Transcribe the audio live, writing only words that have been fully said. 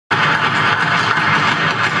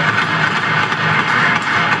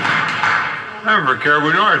Member for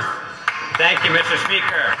Cariboo North. Thank you, Mr.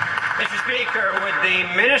 Speaker. Mr. Speaker, would the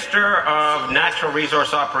Minister of Natural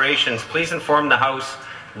Resource Operations please inform the House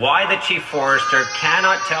why the Chief Forester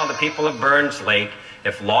cannot tell the people of Burns Lake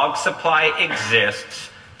if log supply exists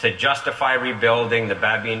to justify rebuilding the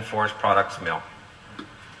Babine Forest Products Mill?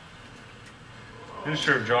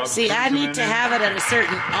 Minister of Jobs. See, I need to have it at a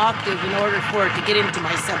certain octave in order for it to get into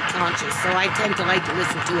my subconscious, so I tend to like to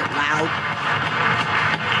listen to it loud.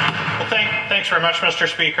 Well, thanks very much, Mr.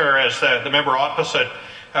 Speaker. As the member opposite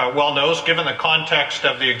well knows, given the context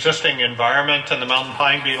of the existing environment and the mountain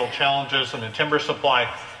pine beetle challenges and the timber supply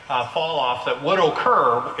fall-off that would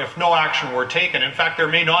occur if no action were taken. In fact, there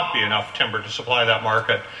may not be enough timber to supply that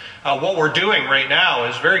market. What we're doing right now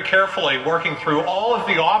is very carefully working through all of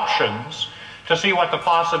the options to see what the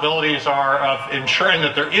possibilities are of ensuring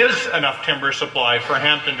that there is enough timber supply for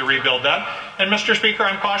Hampton to rebuild that. And Mr. Speaker,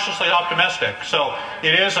 I'm cautiously optimistic. So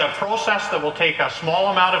it is a process that will take a small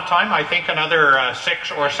amount of time, I think another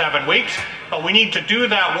 6 or 7 weeks, but we need to do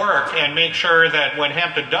that work and make sure that when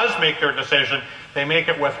Hampton does make their decision, they make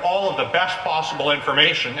it with all of the best possible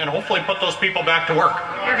information and hopefully put those people back to work.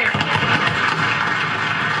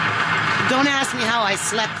 Don't ask me how I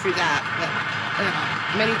slept through that,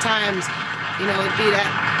 but many times, you know, it'd be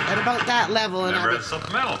at about that level, and I'd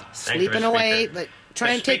be sleeping away, but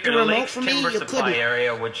try and take the remote from me, you couldn't. The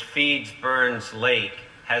area which feeds Burns Lake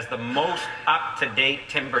has the most up-to-date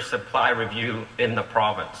timber supply review in the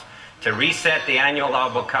province. To reset the annual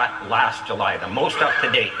allowable cut last July, the most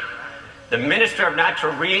up-to-date. The Minister of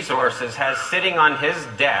Natural Resources has sitting on his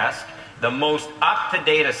desk the most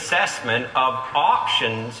up-to-date assessment of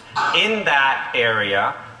options in that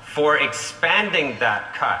area for expanding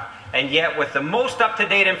that cut. And yet, with the most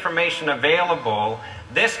up-to-date information available,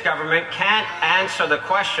 this government can't answer the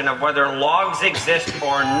question of whether logs exist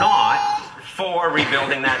or not for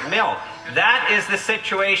rebuilding that mill. That is the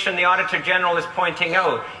situation the Auditor General is pointing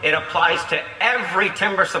out. It applies to every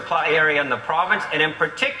timber supply area in the province, and in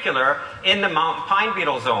particular in the mountain pine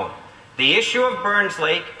beetle zone. The issue of Burns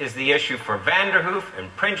Lake is the issue for Vanderhoof and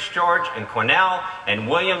Prince George and Quesnel and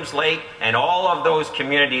Williams Lake and all of those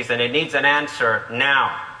communities, and it needs an answer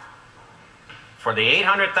now. For the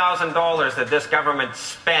 $800,000 that this government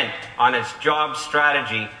spent on its job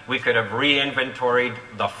strategy, we could have re-inventoried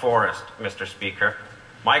the forest, Mr. Speaker.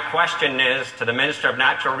 My question is to the Minister of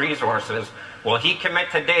Natural Resources, will he commit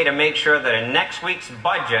today to make sure that in next week's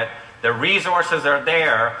budget, the resources are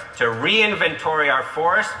there to re-inventory our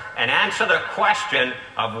forests and answer the question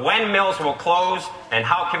of when mills will close and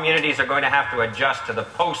how communities are going to have to adjust to the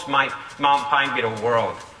post-mountain pine beetle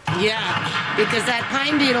world? Yeah, because that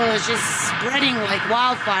pine beetle is just spreading like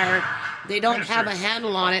wildfire. They don't have a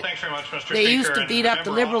handle on it. Thanks very much, Mr. They Speaker, used to beat up,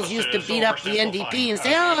 the Liberals used to beat up the NDP and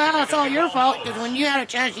say, oh, well, it's all your fault, because when you had a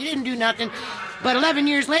chance, you didn't do nothing. But 11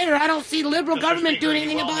 years later, I don't see the Liberal government doing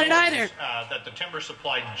anything about it either. That the timber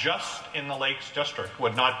supply just in the Lakes District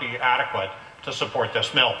would not be adequate to support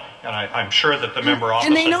this mill. And I'm sure that the member opposite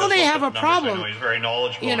and they know they have a problem. I know he's very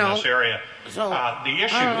knowledgeable in this area. So, the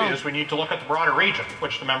issue is we need to look at the broader region,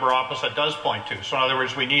 which the member opposite does point to. So in other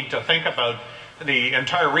words, we need to think about the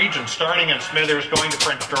entire region, starting in Smithers, going to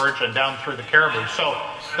Prince George, and down through the Cariboo. So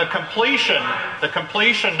the completion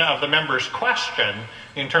of the member's question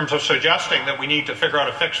in terms of suggesting that we need to figure out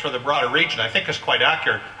a fix for the broader region, I think is quite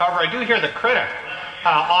accurate. However, I do hear the critic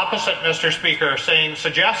opposite, Mr. Speaker,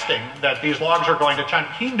 suggesting that these logs are going to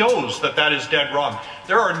China. He knows that that is dead wrong.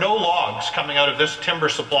 There are no logs coming out of this timber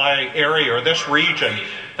supply area or this region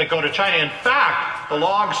that go to China. In fact, the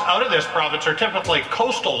logs out of this province are typically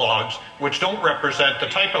coastal logs, which don't represent the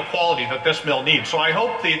type of quality that this mill needs. So I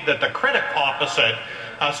hope that the critic opposite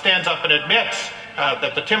stands up and admits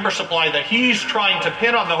that the timber supply that he's trying to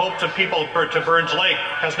pin on the hopes of people to Burns Lake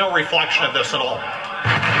has no reflection of this at all.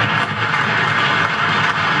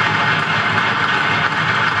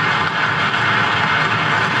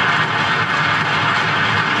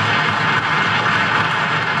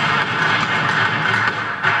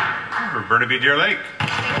 Burnaby Deer Lake.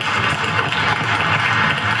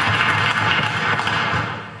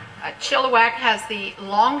 Chilliwack has the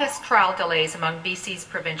longest trial delays among BC's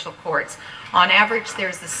provincial courts. On average,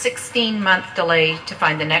 there's a 16-month delay to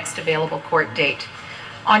find the next available court date.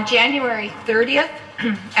 On January 30th,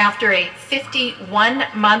 after a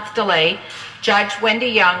 51-month delay, Judge Wendy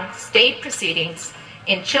Young stayed proceedings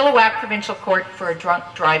in Chilliwack Provincial Court for a drunk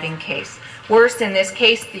driving case. Worse, in this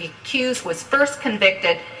case, the accused was first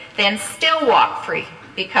convicted, then still walk free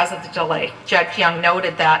because of the delay. Judge Young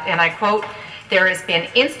noted that, and I quote, "There has been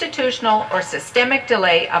institutional or systemic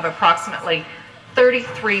delay of approximately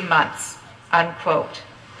 33 months, unquote.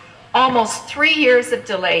 Almost 3 years of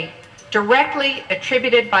delay directly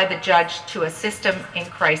attributed by the judge to a system in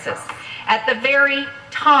crisis. At the very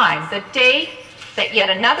time, the day that yet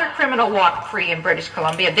another criminal walked free in British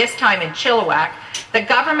Columbia, this time in Chilliwack, the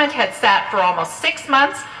government had sat for almost 6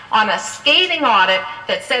 months on a scathing audit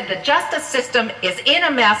that said the justice system is in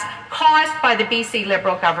a mess caused by the BC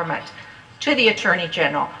Liberal government. To the Attorney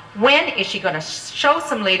General, when is she going to show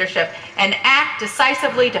some leadership and act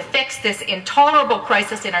decisively to fix this intolerable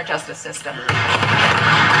crisis in our justice system?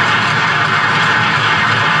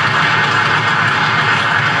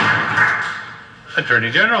 Attorney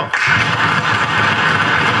General.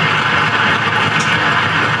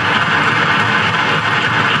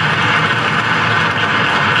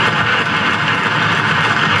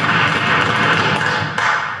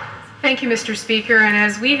 Thank you, Mr. Speaker. And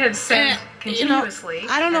as we have said continuously,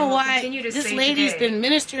 I don't know why this lady's been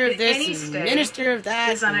minister of this and minister of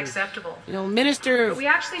that. Is unacceptable. Minister of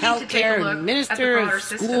healthcare and minister of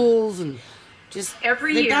schools and just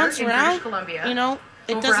every they year bounce in around. British Columbia,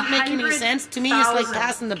 it doesn't make any sense to me. It's like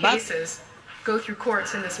passing the buck. Go through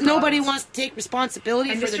courts in this Nobody province. wants to take responsibility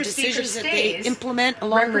And for Mr. the decisions Speaker, that they implement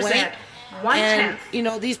along the way. And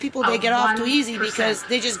these people, they get off too easy because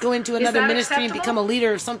they just go into another ministry and become a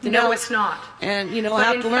leader of something else. No, it's not. And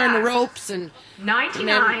have to learn the ropes and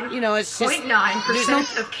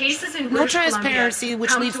 99.9% of cases in British transparency,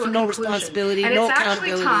 which leads to no responsibility, and no it's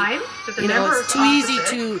accountability. Time that the It's too easy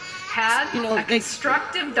to had a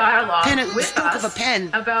constructive dialogue with us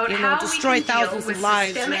about how destroy we can thousands deal with of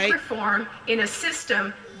lives, systemic right? reform in a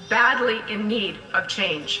system badly in need of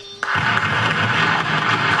change.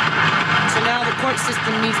 So now the court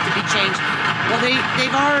system needs to be changed. Well,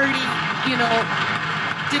 they've already,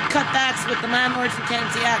 did cutbacks with the Landlords and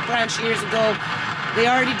Tenancy Act branch years ago. They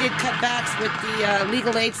already did cutbacks with the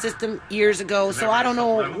legal aid system years ago. So I don't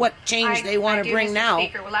know what change they want to bring now.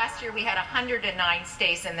 Speaker. Well, last year we had 109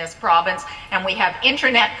 stays in this province, and we have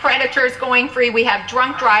internet predators going free. We have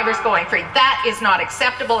drunk drivers going free. That is not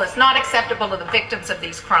acceptable. It's not acceptable to the victims of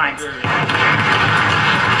these crimes.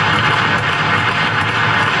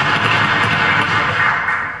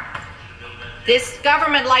 This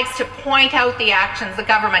government likes to point out the actions the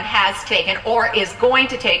government has taken or is going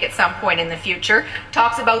to take at some point in the future.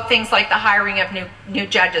 Talks about things like the hiring of new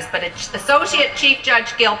judges. But Associate Chief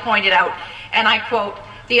Judge Gill pointed out, and I quote,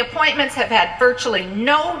 "The appointments have had virtually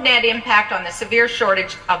no net impact on the severe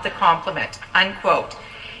shortage of the complement," unquote.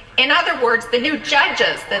 In other words, the new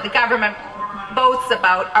judges that the government boasts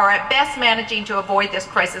about are at best managing to avoid this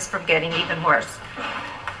crisis from getting even worse.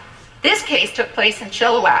 This case took place in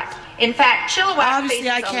Chilliwack. In fact, Chilliwack obviously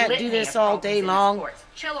I can't do this all day long.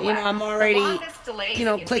 I'm already,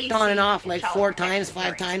 clicked on and off like 4 times,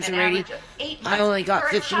 5 times already. I only got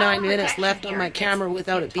 59 minutes left on my camera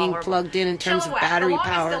without it being plugged in terms of battery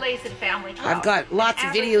power. I've got lots of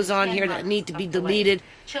videos on here that need to be deleted.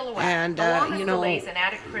 And, I'm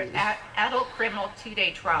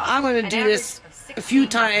going to do this a few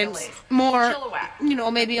times more,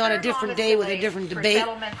 maybe on a different day with a different debate.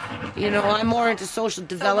 I'm more into social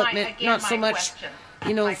development, not so much,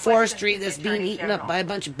 forestry that's being eaten up by a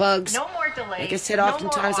bunch of bugs. Like I said,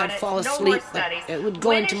 oftentimes I'd fall asleep, but it would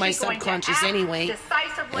go into my subconscious anyway.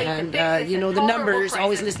 And, the numbers,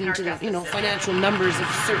 always listening to the, financial numbers of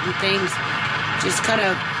certain things just kind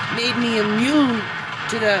of made me immune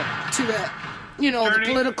to the the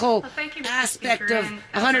political aspect of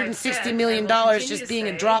 $160 million just being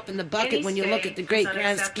a drop in the bucket when you look at the great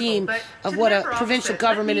grand scheme of what a provincial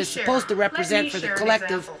government is supposed to represent for the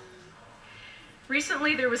collective.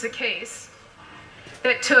 Recently there was a case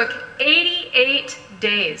that took 88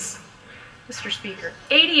 days, Mr. Speaker,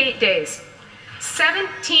 88 days,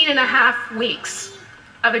 17 and a half weeks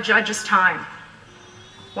of a judge's time.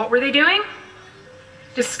 What were they doing?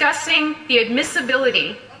 Discussing the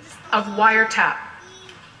admissibility of wiretap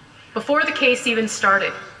before the case even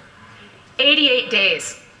started. 88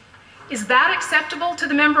 days. Is that acceptable to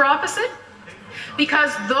the member opposite?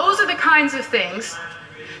 Because those are the kinds of things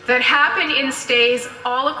that happen in stays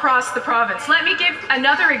all across the province. Let me give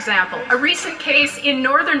another example. A recent case in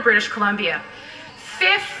northern British Columbia.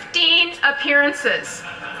 15 appearances.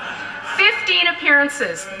 15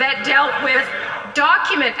 appearances that dealt with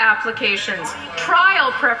document applications,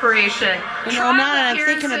 trial preparation, now that I'm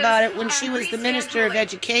thinking about it, when she was the Minister of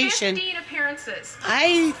Education,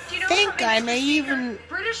 I think I may even,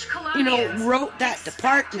 wrote that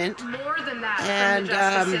department and,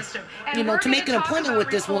 to make an appointment with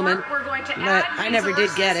this woman, but I never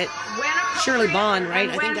did get it. Shirley Bond, right?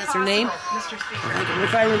 I think that's her name.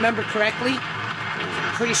 If I remember correctly.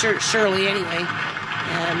 I'm pretty sure it's Shirley anyway.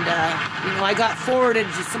 And, I got forwarded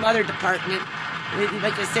to some other department,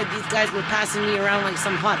 Like I said, these guys were passing me around like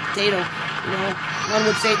some hot potato. You know, one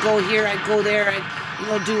would say go here, I'd go there,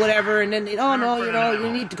 I'd do whatever, and then they'd, oh no, you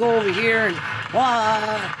need to go over here, and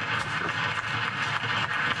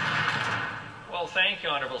Well, thank you,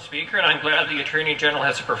 Honourable Speaker, and I'm glad the Attorney General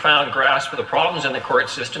has a profound grasp of the problems in the court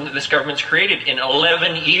system that this government's created in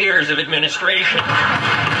 11 years of administration.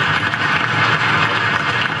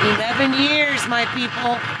 11 years, my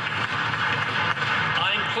people.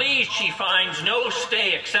 I'm pleased she finds no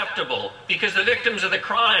stay acceptable, because the victims of the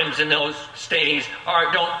crimes in those stays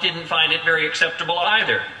didn't find it very acceptable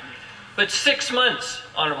either. But 6 months,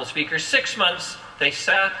 Honourable Speaker, 6 months, they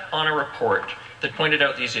sat on a report that pointed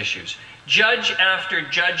out these issues. Judge after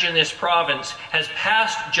judge in this province has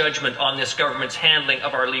passed judgment on this government's handling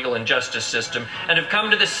of our legal and justice system and have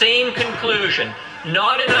come to the same conclusion.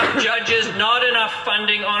 Not enough judges, not enough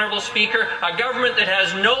funding, Honourable Speaker. A government that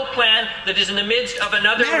has no plan, that is in the midst of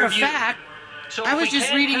another review. Matter of fact, I was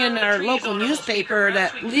just reading in our local newspaper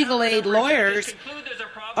that legal aid lawyers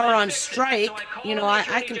are on strike. You know,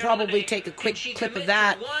 I can probably take a quick clip of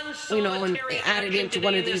that, you know, and add it into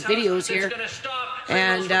one of these videos here.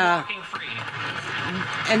 And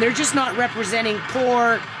they're just not representing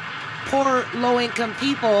poor low-income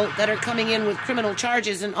people that are coming in with criminal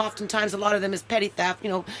charges, and oftentimes a lot of them is petty theft, you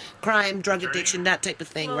know, crime, drug addiction, that type of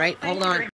thing, right? Hold on.